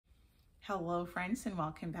Hello, friends, and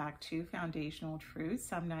welcome back to Foundational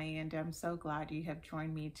Truths. I'm Nayanda. I'm so glad you have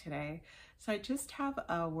joined me today. So I just have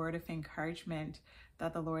a word of encouragement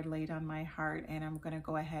that the Lord laid on my heart, and I'm going to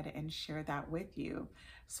go ahead and share that with you.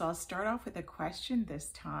 So I'll start off with a question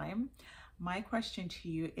this time. My question to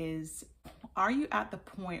you is, are you at the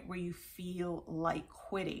point where you feel like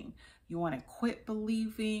quitting? You want to quit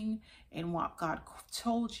believing in what God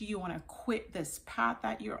told you. You want to quit this path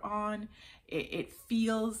that you're on.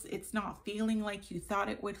 It's not feeling like you thought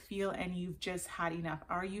it would feel, and you've just had enough.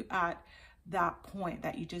 Are you at that point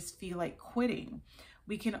that you just feel like quitting?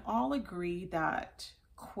 We can all agree that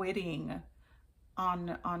quitting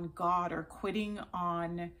on God, or quitting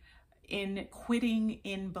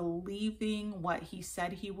in believing what he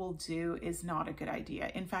said he will do, is not a good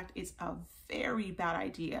idea. In fact, it's a very bad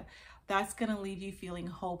idea. That's going to leave you feeling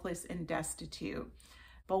hopeless and destitute.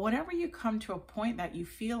 But whenever you come to a point that you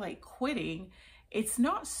feel like quitting, it's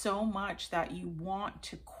not so much that you want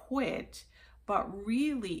to quit, but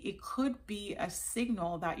really it could be a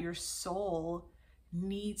signal that your soul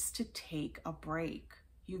needs to take a break.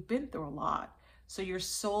 You've been through a lot. So your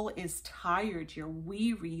soul is tired, you're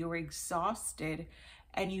weary, you're exhausted,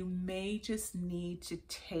 and you may just need to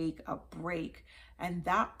take a break. And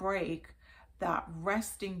that break, that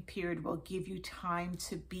resting period, will give you time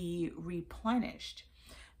to be replenished.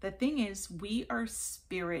 The thing is, we are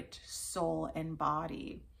spirit, soul, and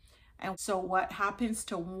body. And so what happens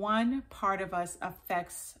to one part of us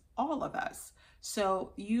affects all of us.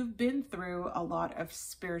 So you've been through a lot of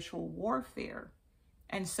spiritual warfare.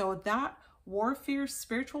 And so that warfare,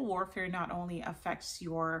 spiritual warfare, not only affects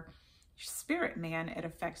your spirit, man, it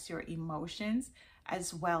affects your emotions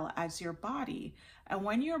as well as your body. And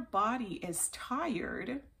when your body is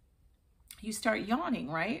tired, you start yawning,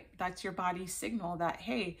 right? That's your body's signal that,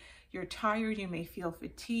 hey, you're tired, you may feel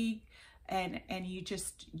fatigued, and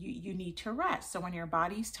you need to rest. So when your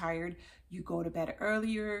body's tired, you go to bed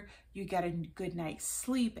earlier, you get a good night's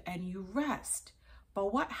sleep, and you rest.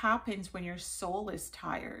 But what happens when your soul is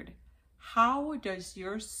tired? How does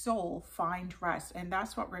your soul find rest? And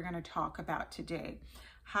that's what we're going to talk about today.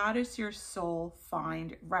 How does your soul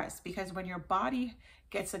find rest? Because when your body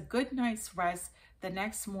gets a good night's rest, the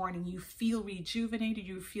next morning you feel rejuvenated,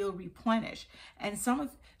 you feel replenished. And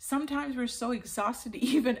sometimes we're so exhausted,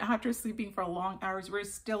 even after sleeping for long hours, we're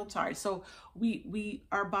still tired. So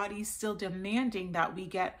our body's still demanding that we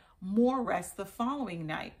get more rest the following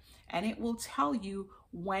night. And it will tell you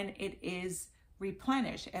when it is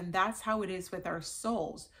replenished. And that's how it is with our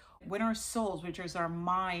souls. When our souls, which is our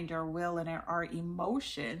mind, our will, and our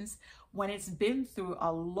emotions, when it's been through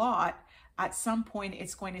a lot, at some point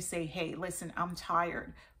it's going to say, hey, listen, I'm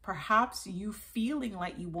tired. Perhaps you feeling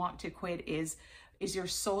like you want to quit is your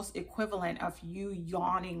soul's equivalent of you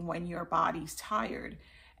yawning when your body's tired.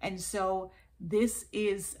 And so this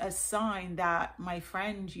is a sign that, my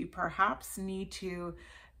friend, you perhaps need to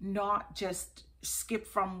not just skip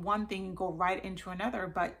from one thing and go right into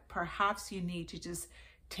another, but perhaps you need to just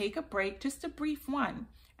take a break, just a brief one.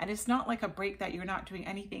 And it's not like a break that you're not doing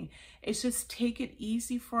anything. It's just take it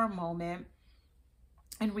easy for a moment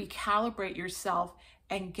and recalibrate yourself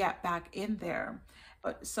and get back in there.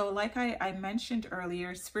 So like I mentioned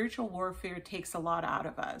earlier, spiritual warfare takes a lot out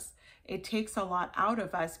of us. It takes a lot out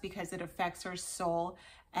of us because it affects our soul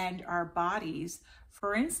and our bodies.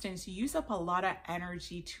 For instance, you use up a lot of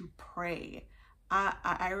energy to pray.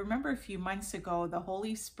 I remember a few months ago, the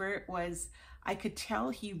Holy Spirit I could tell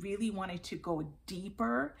he really wanted to go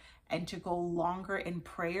deeper and to go longer in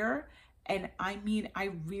prayer. And I mean,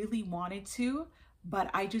 I really wanted to,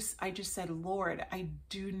 but I just said, Lord, I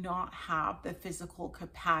do not have the physical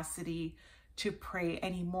capacity to pray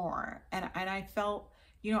anymore. And I felt,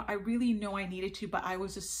 I really know I needed to, but I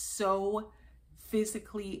was just so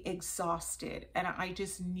physically exhausted. And I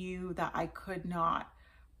just knew that I could not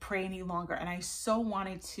pray any longer. And I so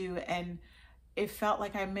wanted to, and it felt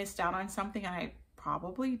like I missed out on something, and I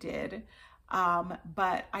probably did.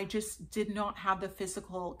 But I just did not have the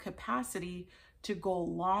physical capacity to go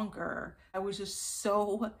longer. I was just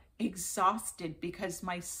so exhausted because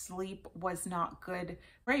my sleep was not good.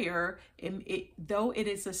 Prayer, though it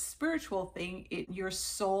is a spiritual thing, your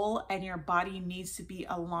soul and your body needs to be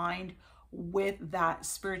aligned with that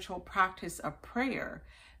spiritual practice of prayer.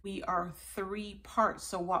 We are three parts.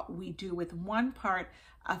 So what we do with one part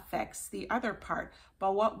affects the other part.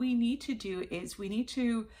 But what we need to do is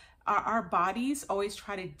our bodies always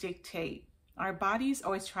try to dictate. Our bodies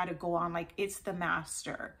always try to go on like it's the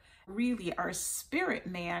master. Really, our spirit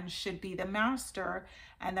man should be the master,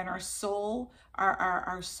 and then our soul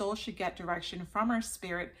should get direction from our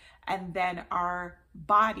spirit, and then our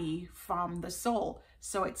body from the soul.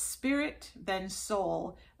 So it's spirit, then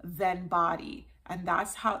soul, then body. And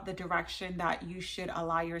that's how the direction that you should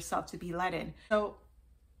allow yourself to be led in. So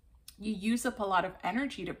you use up a lot of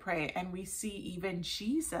energy to pray. And we see even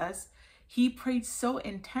Jesus, he prayed so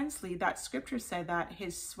intensely that scripture said that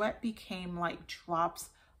his sweat became like drops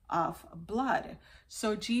of blood.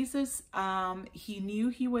 So Jesus, he knew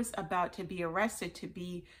he was about to be arrested, to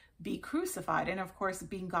be crucified. And of course,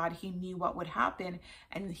 being God, he knew what would happen.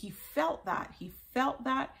 And he felt that. He felt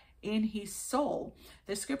that in his soul.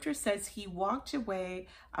 The scripture says he walked away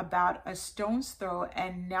about a stone's throw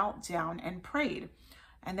and knelt down and prayed.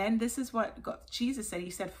 And then this is what Jesus said.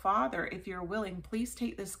 He said, Father, if you're willing, please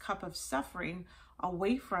take this cup of suffering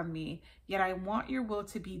away from me. Yet I want your will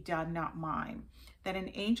to be done, not mine. Then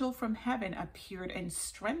an angel from heaven appeared and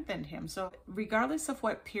strengthened him. So regardless of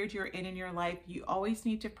what period you're in your life, you always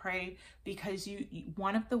need to pray, because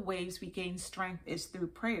one of the ways we gain strength is through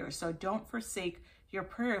prayer. So don't forsake your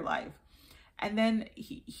prayer life. And then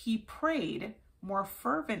he prayed more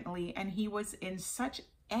fervently, and he was in such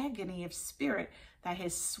agony of spirit that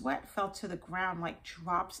his sweat fell to the ground like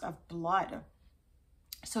drops of blood.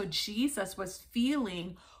 So Jesus was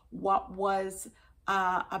feeling what was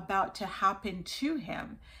about to happen to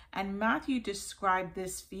him. And Matthew described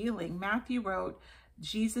this feeling. Matthew wrote,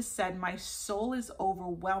 Jesus said, my soul is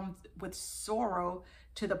overwhelmed with sorrow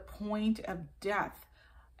to the point of death.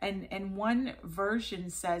 And one version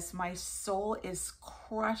says, my soul is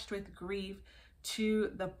crushed with grief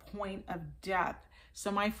to the point of death. So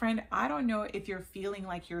my friend, I don't know if you're feeling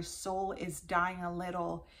like your soul is dying a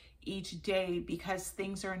little each day because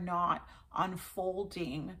things are not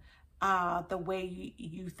unfolding the way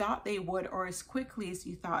you thought they would, or as quickly as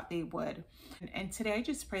you thought they would. And today I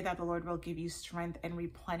just pray that the Lord will give you strength and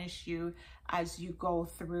replenish you as you go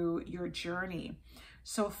through your journey.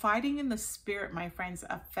 So fighting in the spirit, my friends,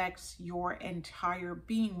 affects your entire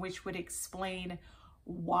being, which would explain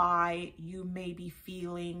why you may be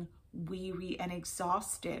feeling weary and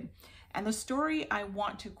exhausted. And the story I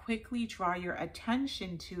want to quickly draw your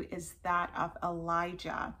attention to is that of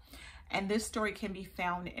Elijah. And this story can be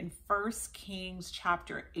found in 1 Kings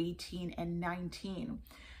chapter 18 and 19.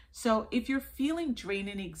 So if you're feeling drained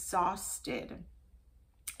and exhausted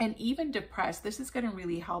and even depressed, this is going to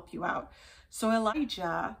really help you out. So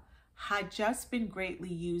Elijah had just been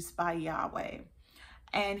greatly used by Yahweh,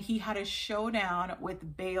 and he had a showdown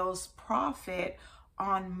with Baal's prophet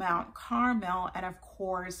on Mount Carmel, and of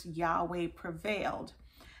course Yahweh prevailed.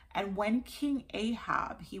 And when King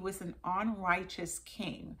Ahab, he was an unrighteous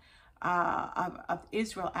king of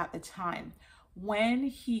Israel at the time, when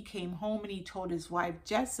he came home and he told his wife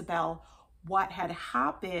Jezebel what had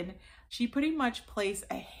happened, she pretty much placed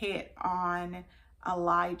a hit on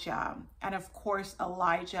Elijah. And of course,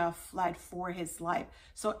 Elijah fled for his life.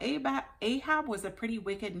 So Ahab was a pretty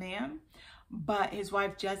wicked man, but his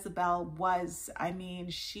wife Jezebel was, I mean,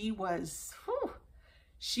 she was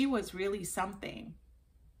really something.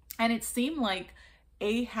 And it seemed like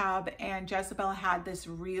Ahab and Jezebel had this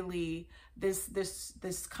really,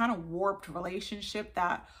 this kind of warped relationship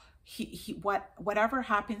that whatever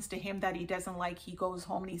happens to him that he doesn't like, he goes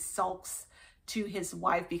home and he sulks to his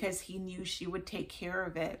wife because he knew she would take care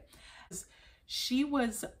of it. She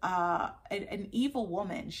was an evil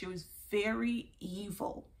woman. She was very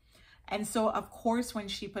evil. And so, of course, when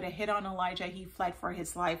she put a hit on Elijah, he fled for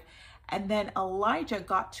his life. And then Elijah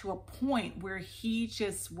got to a point where he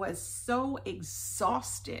just was so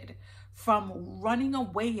exhausted from running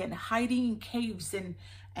away and hiding in caves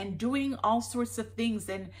and doing all sorts of things.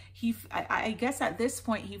 And I guess at this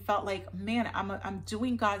point, he felt like, man, I'm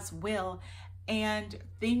doing God's will, and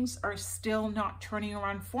things are still not turning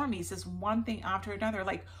around for me. He says one thing after another,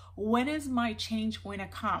 like, when is my change going to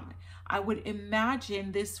come? I would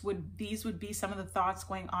imagine these would be some of the thoughts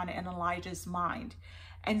going on in Elijah's mind.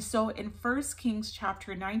 And so in 1 Kings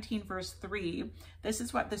chapter 19, verse 3, this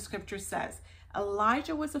is what the scripture says.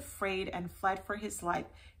 Elijah was afraid and fled for his life.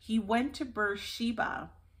 He went to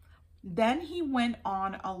Beersheba. Then he went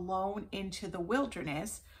on alone into the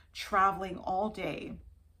wilderness, traveling all day.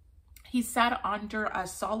 He sat under a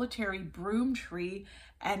solitary broom tree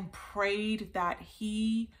and prayed that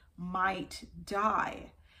he might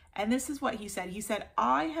die. And this is what he said. He said,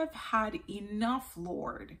 I have had enough,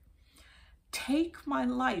 Lord. Take my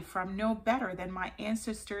life, for I'm no better than my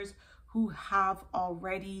ancestors who have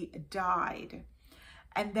already died.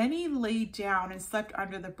 And then he lay down and slept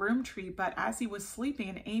under the broom tree. But as he was sleeping,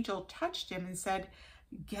 an angel touched him and said,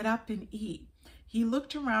 get up and eat. He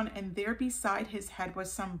looked around, and there beside his head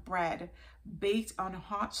was some bread baked on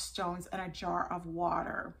hot stones and a jar of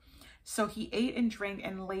water. So he ate and drank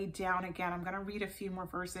and lay down again. I'm going to read a few more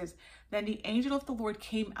verses. Then the angel of the Lord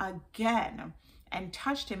came again and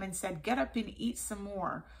touched him and said, get up and eat some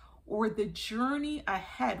more, or the journey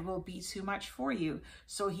ahead will be too much for you.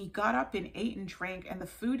 So he got up and ate and drank, and the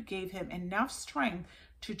food gave him enough strength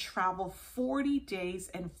to travel 40 days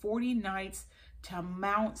and 40 nights to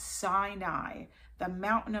Mount Sinai, the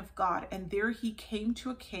mountain of God. And there he came to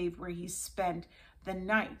a cave where he spent the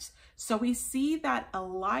night. So we see that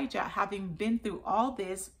Elijah, having been through all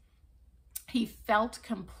this, he felt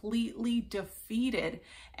completely defeated.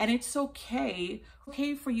 And it's okay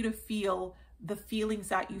for you to feel the feelings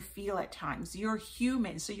that you feel at times. You're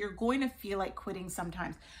human, so you're going to feel like quitting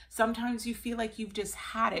sometimes. Sometimes you feel like you've just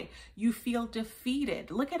had it. You feel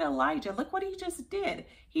defeated. Look at Elijah. Look what he just did.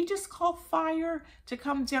 He just called fire to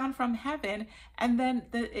come down from heaven, and then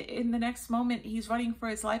in the next moment, he's running for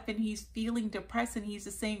his life and he's feeling depressed, and he's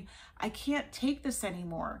just saying, I can't take this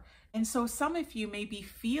anymore. And so some of you may be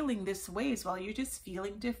feeling this way as well. You're just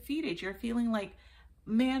feeling defeated. You're feeling like,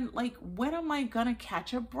 man, like, when am I gonna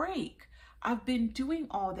catch a break? I've been doing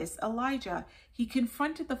all this. Elijah, he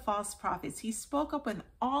confronted the false prophets. He spoke up when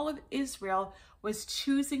all of Israel was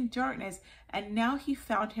choosing darkness, and now he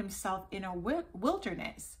found himself in a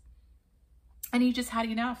wilderness. And he just had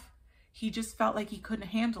enough. He just felt like he couldn't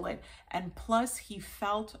handle it. And plus, he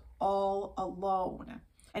felt all alone.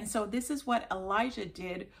 And so this is what Elijah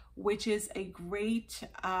did, which is a great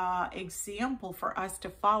example for us to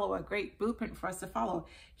follow, a great blueprint for us to follow.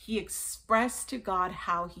 He expressed to God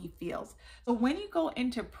how he feels. So when you go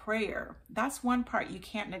into prayer, that's one part you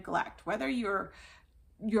can't neglect. Whether you're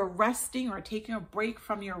resting or taking a break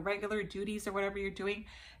from your regular duties or whatever you're doing,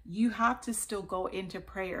 you have to still go into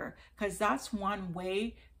prayer, because that's one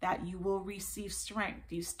way that you will receive strength.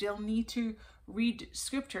 You still need to read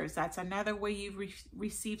scriptures. That's another way you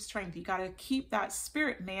receive strength. You got to keep that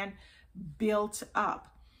spirit man built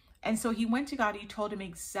up. And so he went to God. He told him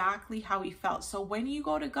exactly how he felt. So when you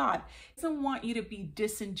go to God, he doesn't want you to be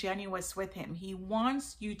disingenuous with him. He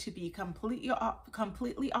wants you to be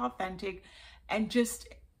completely authentic and just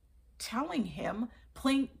telling him,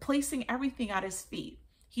 placing everything at his feet.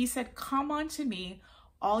 He said, come unto me,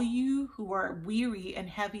 all you who are weary and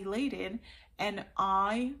heavy laden, and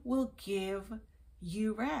I will give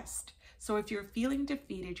you rest. So if you're feeling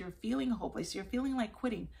defeated, you're feeling hopeless, you're feeling like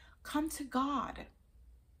quitting, come to God.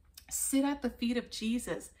 Sit at the feet of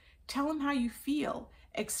Jesus. Tell him how you feel.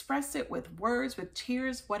 Express it with words, with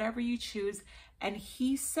tears, whatever you choose. And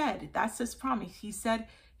he said, that's his promise. He said,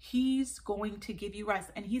 he's going to give you rest,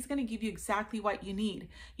 and he's going to give you exactly what you need.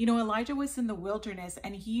 You know, Elijah was in the wilderness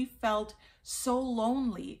and he felt so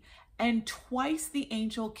lonely, and twice the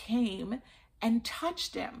angel came and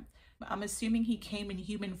touched him. I'm assuming he came in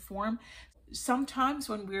human form. Sometimes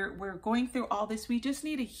when we're going through all this, we just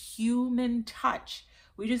need a human touch.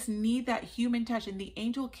 We just need that human touch. And the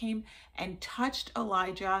angel came and touched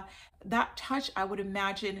Elijah. That touch, I would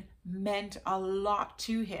imagine, meant a lot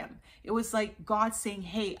to him. It was like God saying,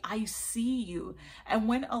 hey, I see you. And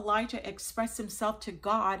when Elijah expressed himself to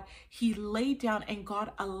God, he laid down and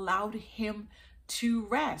God allowed him to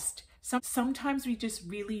rest. Sometimes we just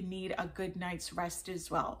really need a good night's rest as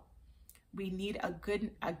well. We need a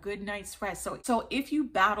good night's rest. So if you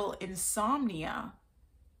battle insomnia,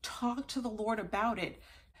 talk to the Lord about it.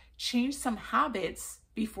 Change some habits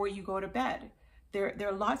before you go to bed. There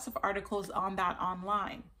are lots of articles on that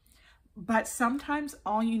online. But sometimes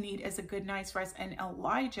all you need is a good night's rest. And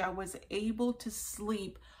Elijah was able to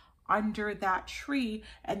sleep under that tree,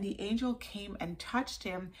 and the angel came and touched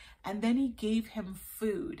him, and then he gave him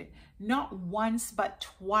food. Not once, but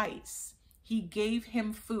twice. He gave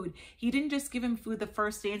him food. He didn't just give him food the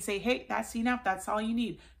first day and say, hey, that's enough. That's all you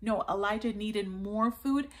need. No, Elijah needed more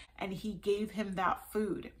food, and he gave him that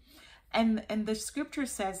food. And the scripture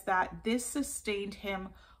says that this sustained him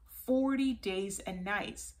 40 days and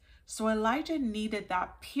nights. So Elijah needed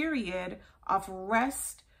that period of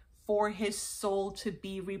rest for his soul to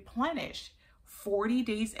be replenished. 40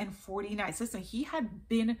 days and 40 nights. Listen, he had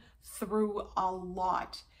been through a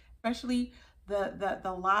lot, especially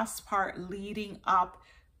the last part leading up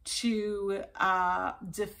to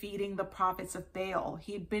defeating the prophets of Baal.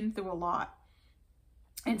 He'd been through a lot.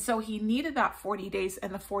 And so he needed that 40 days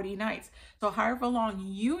and the 40 nights. So however long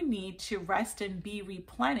you need to rest and be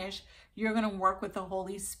replenished, you're going to work with the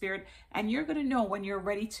Holy Spirit, and you're going to know when you're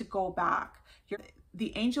ready to go back.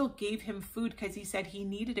 The angel gave him food because he said he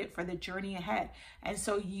needed it for the journey ahead. And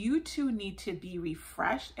so you too need to be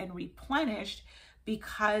refreshed and replenished,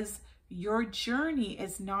 because your journey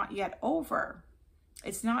is not yet over.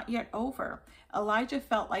 It's not yet over. Elijah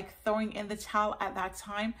felt like throwing in the towel at that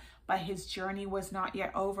time, but his journey was not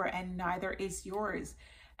yet over, and neither is yours.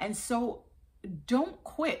 And so don't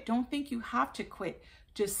quit. Don't think you have to quit.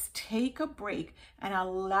 Just take a break and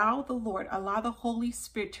allow the Lord, allow the Holy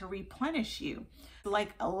Spirit to replenish you.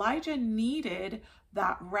 Like Elijah needed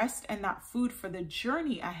that rest and that food for the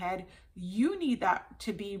journey ahead, you need that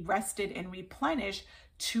to be rested and replenished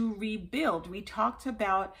to rebuild. We talked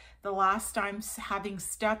about the last time having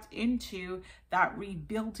stepped into that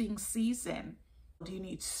rebuilding season. You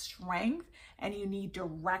need strength and you need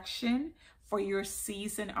direction for your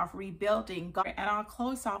season of rebuilding. And I'll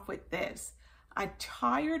close off with this. A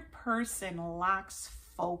tired person lacks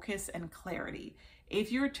focus and clarity.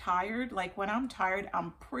 If you're tired, like when I'm tired,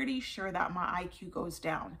 I'm pretty sure that my IQ goes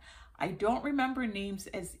down. I don't remember names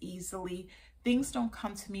as easily. Things don't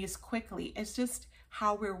come to me as quickly. It's just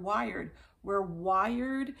how we're wired. We're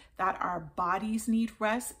wired that our bodies need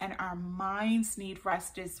rest and our minds need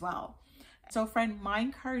rest as well. So friend, my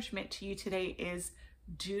encouragement to you today is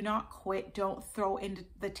do not quit. Don't throw in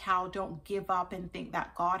the towel. Don't give up and think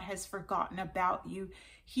that God has forgotten about you.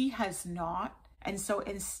 He has not. And so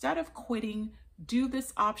instead of quitting, do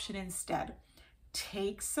this option instead.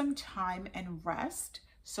 Take some time and rest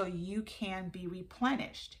so you can be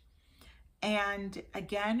replenished. And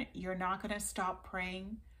again, you're not going to stop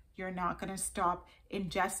praying. You're not going to stop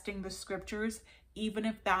ingesting the scriptures, even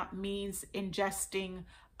if that means ingesting,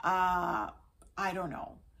 I don't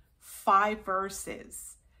know, 5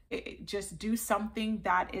 verses. Just do something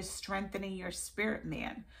that is strengthening your spirit,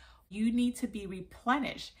 man. You need to be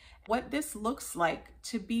replenished. What this looks like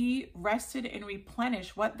to be rested and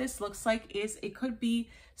replenished, what this looks like is it could be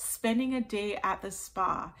spending a day at the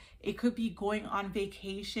spa. It could be going on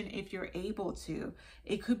vacation if you're able to.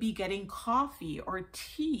 It could be getting coffee or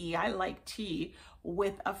tea. I like tea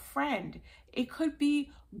with a friend. It could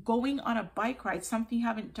be going on a bike ride, something you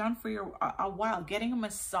haven't done for a while, getting a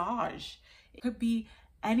massage. It could be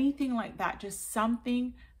anything like that, just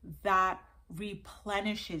something that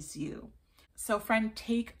replenishes you. So friend,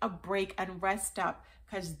 take a break and rest up,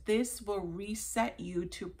 because this will reset you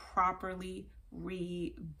to properly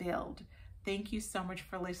rebuild. Thank you so much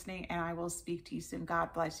for listening, and I will speak to you soon.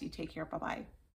 God bless you. Take care. Bye-bye.